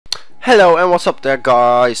Hello and what's up there,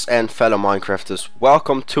 guys and fellow Minecrafters.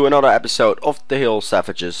 Welcome to another episode of The Hill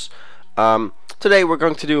Savages. Today we're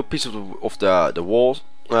going to do a piece of the wall.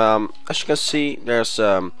 As you can see, there's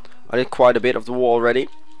I did quite a bit of the wall already.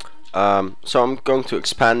 So I'm going to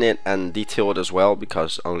expand it and detail it as well,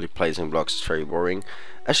 because only placing blocks is very boring.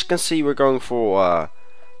 As you can see, we're going for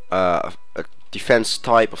a defense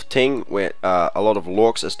type of thing with a lot of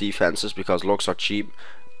logs as defenses, because logs are cheap.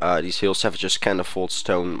 These hill savages can afford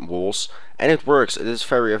stone walls, and it works. It is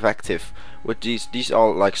very effective with these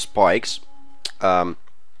are like spikes. So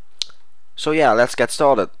yeah, let's get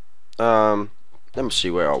started. Let me see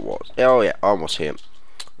where I was. Oh yeah, almost here.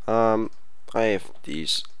 I have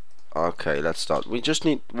these. Okay, let's start. We just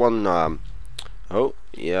need one. Oh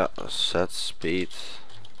yeah, set speed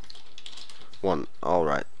 1. All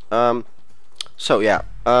right. So yeah.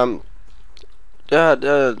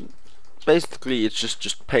 Basically it's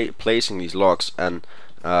just placing these logs and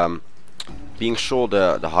being sure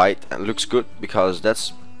the height and looks good, because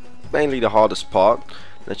that's mainly the hardest part.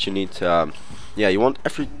 That you need yeah, you want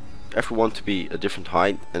everyone to be a different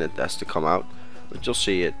height, and it has to come out, but you'll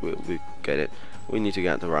see it. We get it. We need to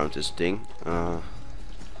get around this thing.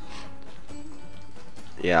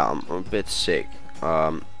 Yeah, I'm a bit sick,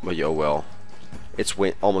 but yo, well, it's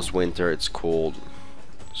almost winter, it's cold,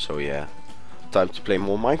 so yeah, time to play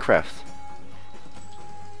more Minecraft.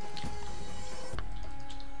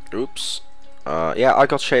 Oops. Yeah, I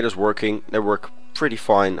got shaders working. They work pretty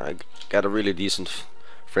fine. I got a really decent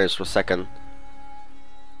frames per second.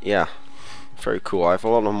 Yeah, very cool. I have a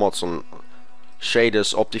lot of mods on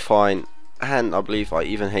shaders, Optifine, and I believe I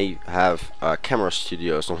even have camera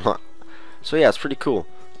studios on that. So yeah, it's pretty cool.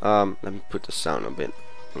 Let me put the sound a bit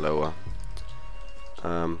lower.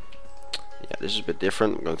 Yeah, this is a bit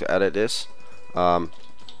different. I'm going to edit this. It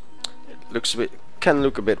looks a bit, can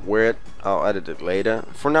look a bit weird. I'll edit it later.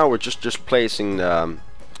 For now, we're just placing the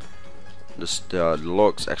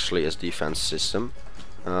logs actually as defense system.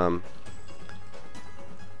 You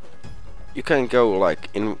can go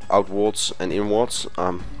like outwards and inwards.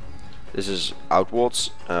 This is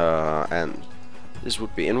outwards, and this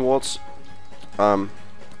would be inwards. I'm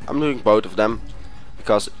doing both of them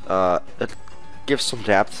because it gives some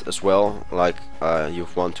depth as well. Like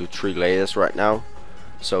you've 1, 2, 3 layers right now.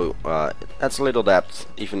 So that's a little depth,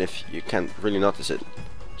 even if you can't really notice it.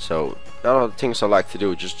 So that are the things I like to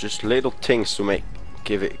do, just little things to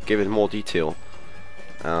give it more detail.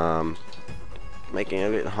 Making a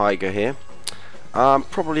bit higher here.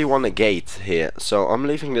 Probably want a gate here, so I'm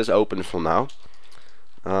leaving this open for now.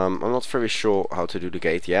 I'm not very sure how to do the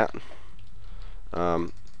gate yet.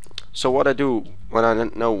 So what I do when I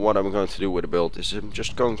don't know what I'm going to do with the build is I'm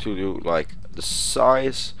just going to do like the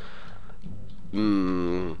size.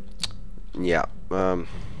 Yeah.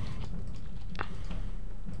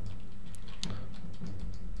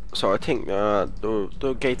 So I think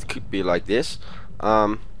the gate could be like this,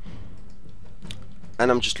 and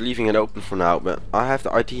I'm just leaving it open for now. But I have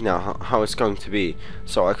the idea now how it's going to be,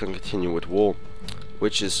 so I can continue with wall,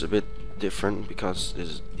 which is a bit different because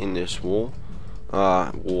it's in this wall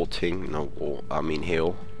thing. No wall. I mean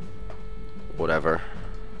hill. Whatever.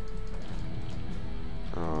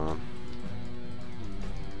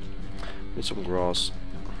 With some grass.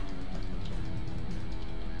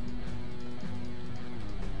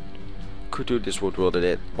 Could do this wood wielded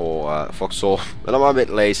it or foxhole, but I'm a bit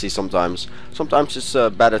lazy sometimes. Sometimes it's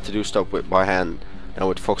better to do stuff by hand than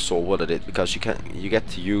with foxhole wielded it, because you get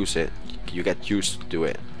to use it. You get used to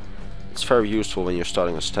it. It's very useful when you're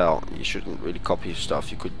starting a style. You shouldn't really copy stuff.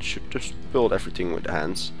 Should just build everything with the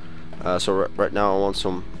hands. So right now I want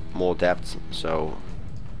some more depth. So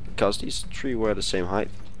because these 3 were the same height.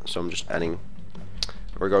 So I'm just adding.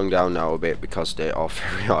 We're going down now a bit because they are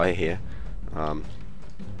very high here.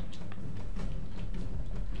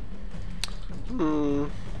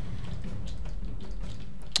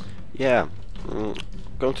 Yeah,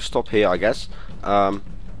 going to stop here, I guess. I'm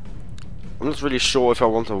not really sure if I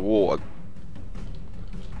want a wall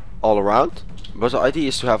all around, but the idea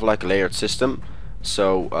is to have like a layered system.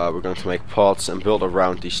 So we're going to make pods and build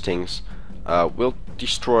around these things. We'll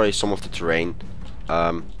destroy some of the terrain.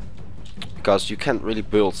 Because you can't really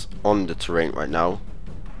build on the terrain right now.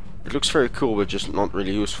 It looks very cool, but just not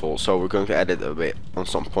really useful. So we're going to edit a bit on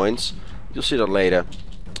some points. You'll see that later.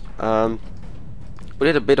 We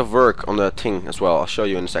did a bit of work on the thing as well. I'll show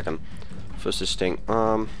you in a second. First this thing.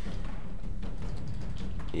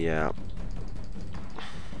 Yeah.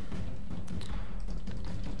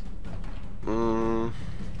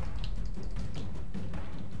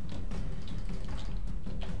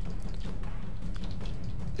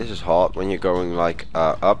 This is hard when you're going like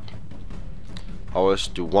up. I always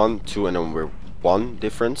do 1, 2, and then we're 1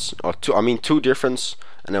 difference, or 2. I mean 2 difference,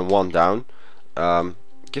 and then 1 down.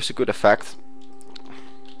 Gives a good effect.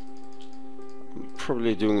 I'm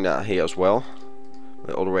probably doing that here as well,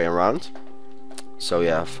 all the way around. So you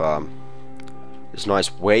have this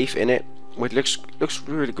nice wave in it, which looks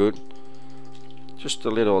really good. Just a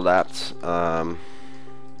little of that.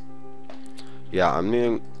 Yeah, I'm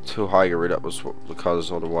needing to higher it up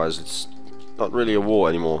because otherwise it's not really a wall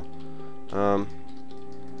anymore.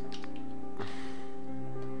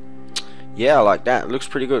 Yeah, like that. It looks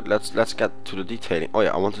pretty good. Let's get to the detailing. Oh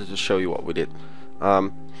yeah, I wanted to show you what we did.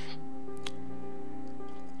 Let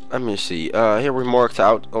me see. Here we marked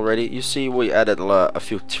out already. You see, we added a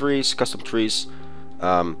few trees, custom trees.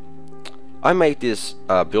 I made this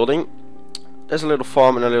building. There's a little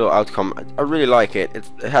farm and a little outcome. I really like it. It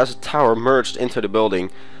has a tower merged into the building,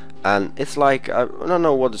 and it's like I don't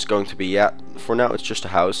know what it's going to be yet. For now, it's just a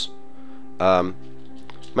house.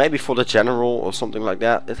 Maybe for the general or something like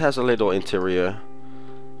that. It has a little interior.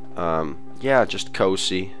 Yeah, just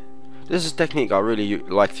cozy. This is a technique I really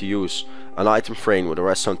like to use. An item frame with a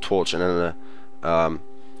redstone torch and then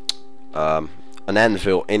an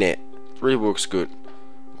anvil in it. It really works good.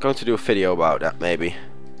 I'm going to do a video about that maybe.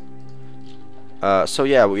 So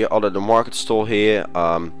yeah, we added the market stall here.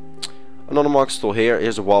 Another market stall here.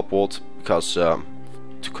 Here's a wall board because to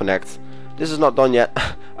connect. This is not done yet.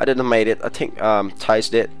 I didn't made it. I think Thijs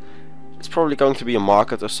did. It's probably going to be a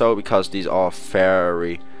market or so because these are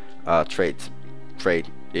very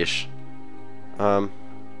trade-ish.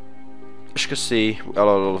 As you can see, we got a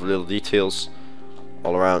lot of little details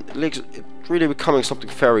all around. It's really becoming something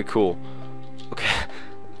very cool. Okay,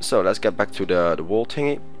 so let's get back to the wall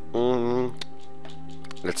thingy.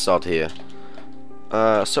 Let's start here.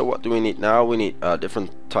 So what do we need now? We need a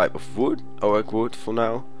different type of wood, oak wood for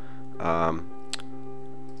now.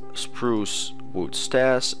 Spruce wood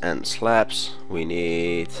stairs and slabs. We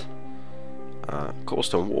need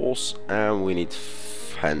cobblestone walls, and we need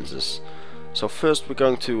fences. So first we're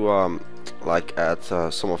going to like add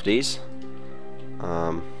some of these.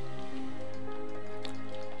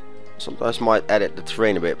 Sometimes might edit the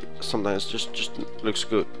terrain a bit. Sometimes just looks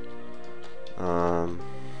good.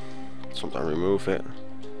 Sometimes remove it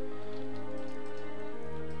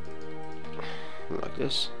like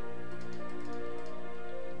this.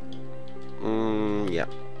 Yeah.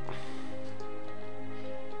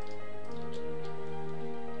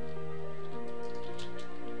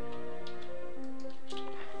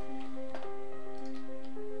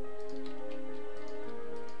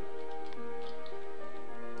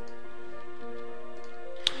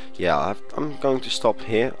 Yeah, I'm going to stop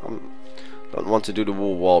here. Don't want to do the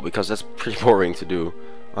wall because that's pretty boring to do.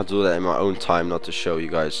 I'll do that in my own time, not to show you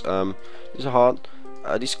guys. These are hard.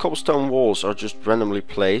 These cobblestone walls are just randomly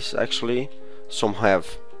placed actually. Some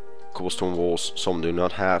have cobblestone walls, some do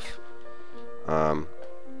not have.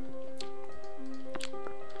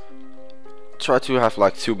 Try to have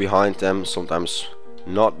like 2 behind them, sometimes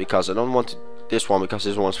not, because I don't want this one because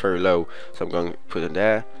this one's very low. So I'm going to put it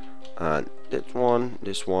there.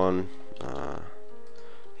 This one,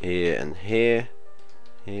 here and here.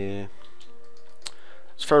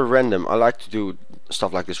 It's very random. I like to do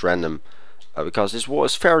stuff like this random because this wall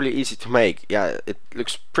is fairly easy to make. Yeah, it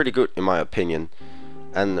looks pretty good in my opinion,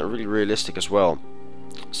 and really realistic as well.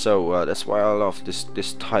 So that's why I love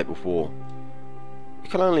this type of wall. You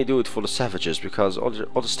can only do it for the savages because all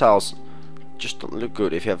the styles just don't look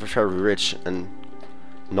good if you have a very rich and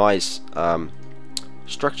nice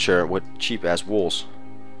structure with cheap ass walls.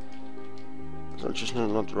 So just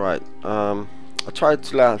not right. I tried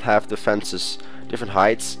to have the fences different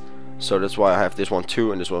heights, so that's why I have this one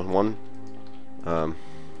 2 and this one 1.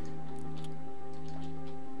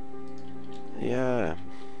 Yeah.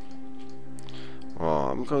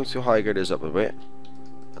 Well, I'm going to higher this up a bit.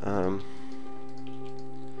 And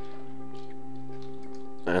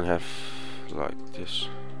have like this.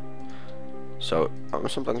 So I'm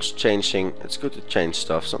sometimes changing. It's good to change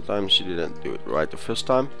stuff. Sometimes you didn't do it right the first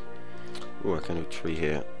time. Oh, I can do 3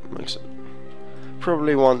 here. Makes it.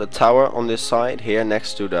 Probably want a tower on this side here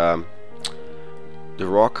next to the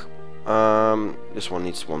rock. This one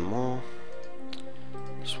needs 1 more.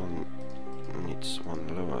 This one needs 1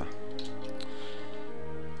 lower.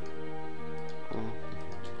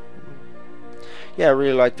 Yeah, I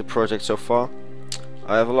really like the project so far.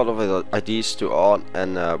 I have a lot of ideas to add,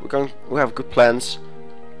 and we have good plans.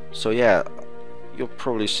 So yeah, you'll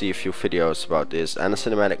probably see a few videos about this and a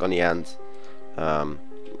cinematic on the end.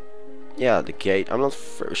 Yeah, the gate. I'm not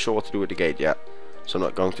very sure what to do with the gate yet, so I'm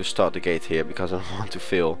not going to start the gate here because I don't want to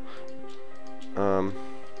fail. Oh,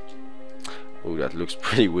 that looks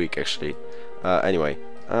pretty weak actually. Anyway.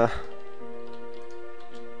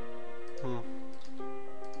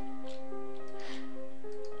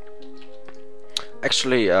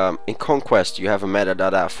 Actually, in Conquest you have a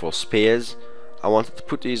metadata for spears. I wanted to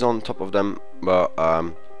put these on top of them, but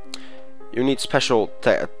you need special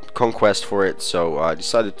Conquest for it, so I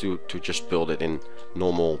decided to just build it in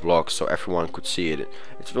normal blocks so everyone could see it.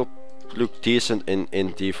 It will look decent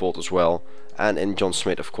in default as well, and in John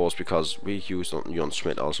Smith of course, because we used on John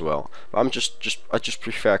Smith as well. But I just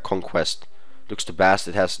prefer Conquest. Looks the best.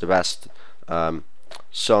 It has the best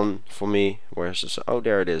sun for me. Where's the sun? Oh,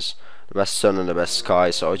 there it is. The best sun and the best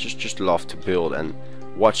sky. So I just love to build and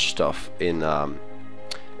watch stuff in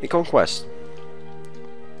Conquest.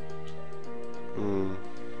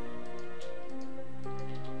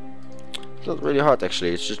 It's not really hard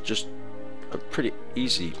actually. It's just a pretty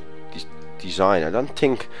easy design. I don't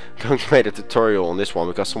think I'm going to make a tutorial on this one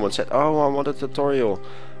because someone said, "Oh, I want a tutorial."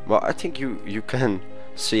 Well, I think you can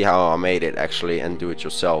see how I made it actually and do it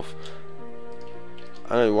yourself.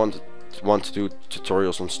 I only want to do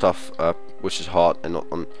tutorials on stuff which is hard and not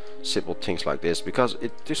on simple things like this, because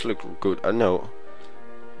it just looks good, I know,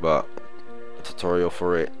 but a tutorial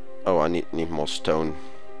for it. Oh, I need more stone.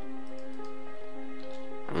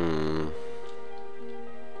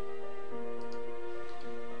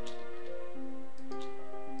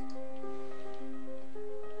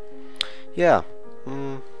 Yeah,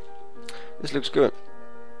 this looks good.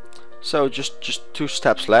 So just 2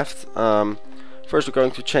 steps left. First we're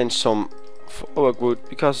going to change some wood,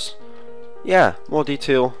 because yeah, more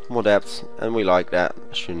detail, more depth, and we like that,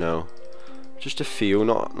 as you know. Just a few,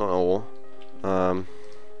 not all.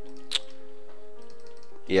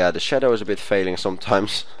 Yeah, the shadow is a bit failing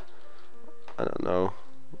sometimes. I don't know.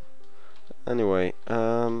 Anyway,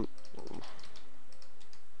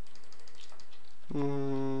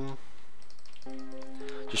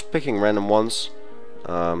 just picking random ones.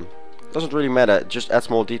 Doesn't really matter, it just adds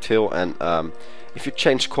more detail, and if you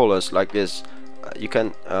change colors like this, you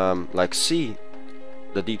can like see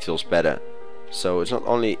the details better. So it's not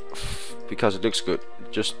only because it looks good,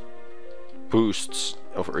 it just boosts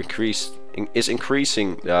or is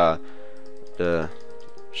increasing the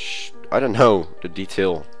I don't know, the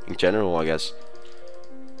detail in general, I guess.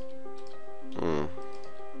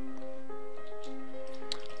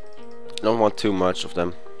 Don't want too much of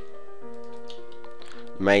them.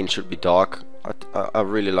 Main should be dark. I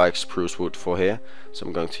really like spruce wood for here, so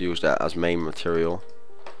I'm going to use that as main material.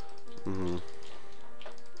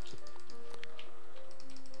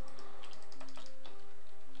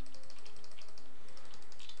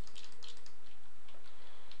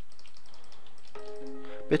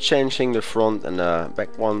 Bit changing the front and the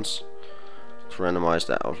back ones to randomize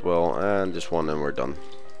that as well, and this one, and we're done.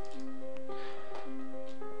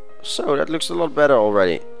 So that looks a lot better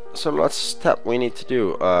already. So last step we need to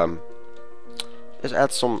do is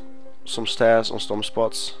add some stairs on some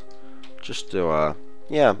spots, just to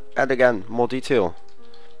yeah, add again more detail,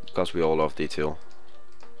 because we all love detail.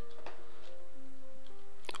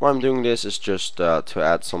 Why I'm doing this is just to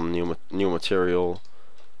add some new material.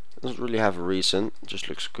 Doesn't really have a reason, it just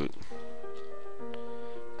looks good.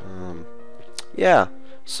 Yeah,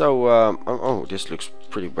 so oh, this looks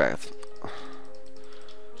pretty bad.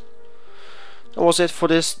 That was it for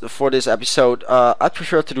this episode. I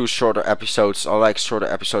prefer to do shorter episodes. I like shorter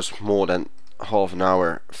episodes more than half an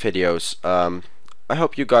hour videos. I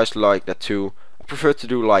hope you guys like that too. I prefer to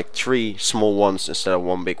do like 3 small ones instead of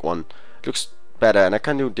 1 big one. It looks better, and I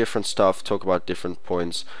can do different stuff, talk about different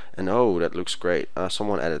points, and oh, that looks great.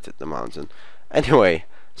 Someone edited the mountain. Anyway,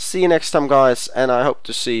 see you next time guys, and I hope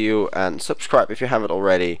to see you, and subscribe if you haven't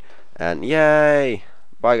already, and yay,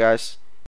 bye guys.